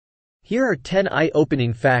Here are 10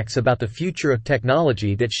 eye-opening facts about the future of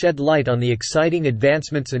technology that shed light on the exciting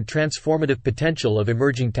advancements and transformative potential of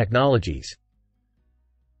emerging technologies.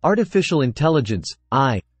 Artificial intelligence,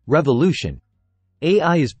 AI, revolution.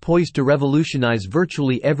 AI is poised to revolutionize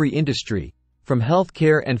virtually every industry, from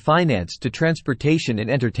healthcare and finance to transportation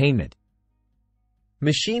and entertainment.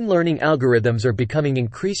 Machine learning algorithms are becoming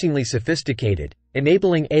increasingly sophisticated,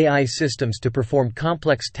 enabling AI systems to perform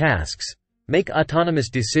complex tasks, make autonomous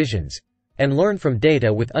decisions, and learn from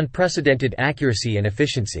data with unprecedented accuracy and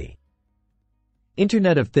efficiency.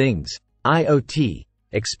 Internet of Things, IoT,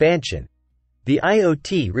 expansion. The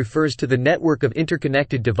IoT refers to the network of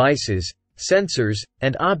interconnected devices, sensors,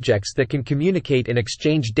 and objects that can communicate and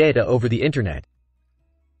exchange data over the Internet.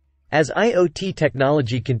 As IoT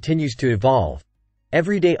technology continues to evolve,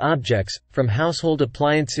 everyday objects, from household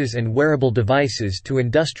appliances and wearable devices to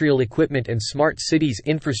industrial equipment and smart cities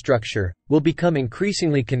infrastructure, will become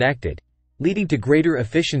increasingly connected, leading to greater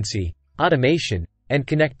efficiency, automation, and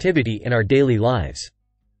connectivity in our daily lives.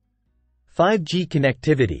 5G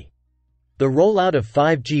connectivity. The rollout of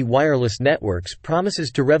 5G wireless networks promises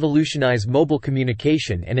to revolutionize mobile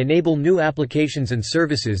communication and enable new applications and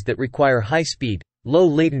services that require high-speed,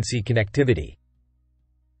 low-latency connectivity.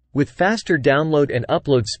 With faster download and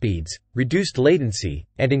upload speeds, reduced latency,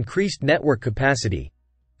 and increased network capacity,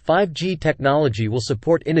 5G technology will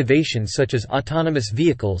support innovations such as autonomous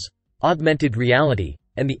vehicles, augmented reality,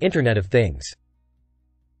 and the Internet of Things.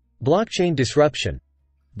 Blockchain disruption.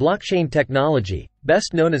 Blockchain technology,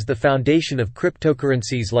 best known as the foundation of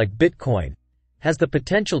cryptocurrencies like Bitcoin, has the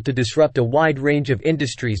potential to disrupt a wide range of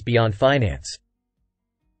industries beyond finance.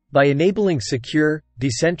 By enabling secure,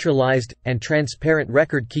 decentralized, and transparent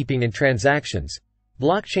record-keeping and transactions,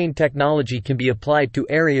 blockchain technology can be applied to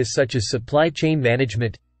areas such as supply chain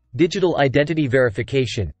management, digital identity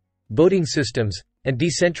verification, voting systems, and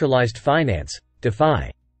decentralized finance,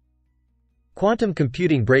 DeFi. Quantum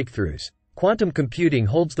computing breakthroughs. Quantum computing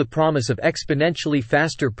holds the promise of exponentially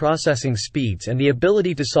faster processing speeds and the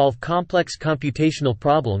ability to solve complex computational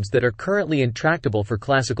problems that are currently intractable for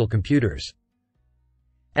classical computers.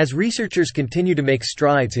 As researchers continue to make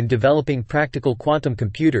strides in developing practical quantum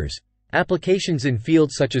computers, applications in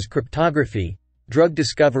fields such as cryptography, drug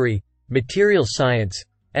discovery, material science,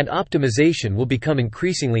 and optimization will become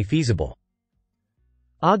increasingly feasible.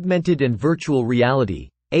 Augmented and virtual reality,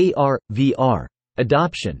 AR, VR,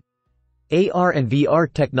 adoption. AR and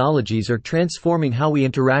VR technologies are transforming how we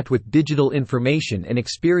interact with digital information and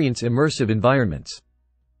experience immersive environments.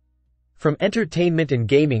 From entertainment and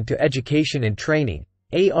gaming to education and training,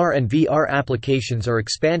 AR and VR applications are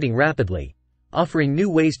expanding rapidly, offering new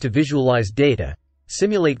ways to visualize data,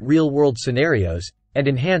 simulate real-world scenarios, and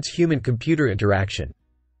enhance human-computer interaction.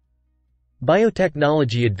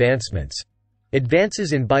 Biotechnology advancements.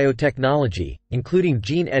 Advances in biotechnology, including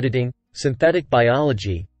gene editing, synthetic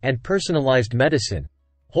biology, and personalized medicine,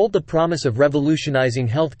 hold the promise of revolutionizing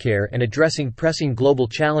healthcare and addressing pressing global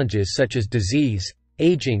challenges such as disease,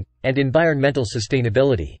 aging, and environmental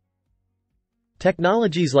sustainability.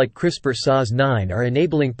 Technologies like CRISPR-Cas9 are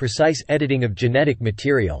enabling precise editing of genetic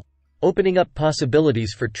material, opening up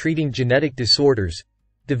possibilities for treating genetic disorders,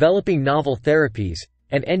 developing novel therapies,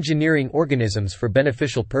 and engineering organisms for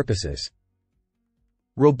beneficial purposes.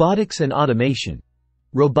 Robotics and automation.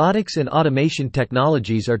 Robotics and automation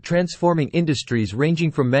technologies are transforming industries ranging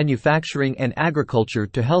from manufacturing and agriculture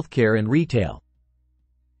to healthcare and retail.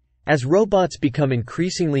 As robots become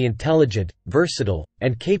increasingly intelligent, versatile,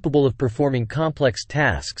 and capable of performing complex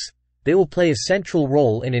tasks, they will play a central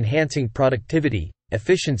role in enhancing productivity,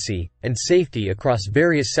 efficiency, and safety across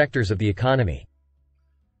various sectors of the economy.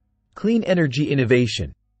 Clean energy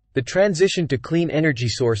innovation. The transition to clean energy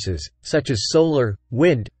sources, such as solar,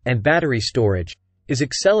 wind, and battery storage, is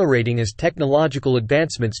accelerating as technological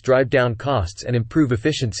advancements drive down costs and improve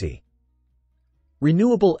efficiency.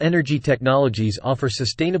 Renewable energy technologies offer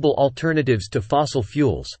sustainable alternatives to fossil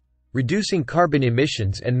fuels, reducing carbon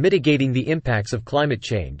emissions and mitigating the impacts of climate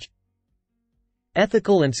change.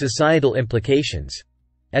 Ethical and societal implications.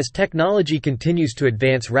 As technology continues to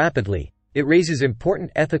advance rapidly, it raises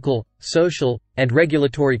important ethical, social, and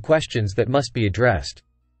regulatory questions that must be addressed.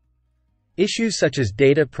 Issues such as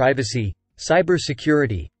data privacy,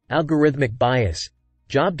 cybersecurity, algorithmic bias,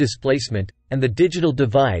 job displacement, and the digital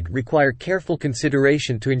divide require careful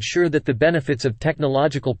consideration to ensure that the benefits of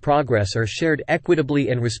technological progress are shared equitably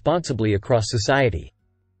and responsibly across society.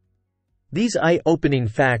 These eye-opening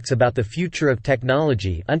facts about the future of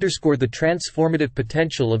technology underscore the transformative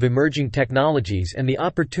potential of emerging technologies and the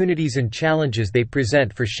opportunities and challenges they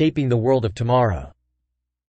present for shaping the world of tomorrow.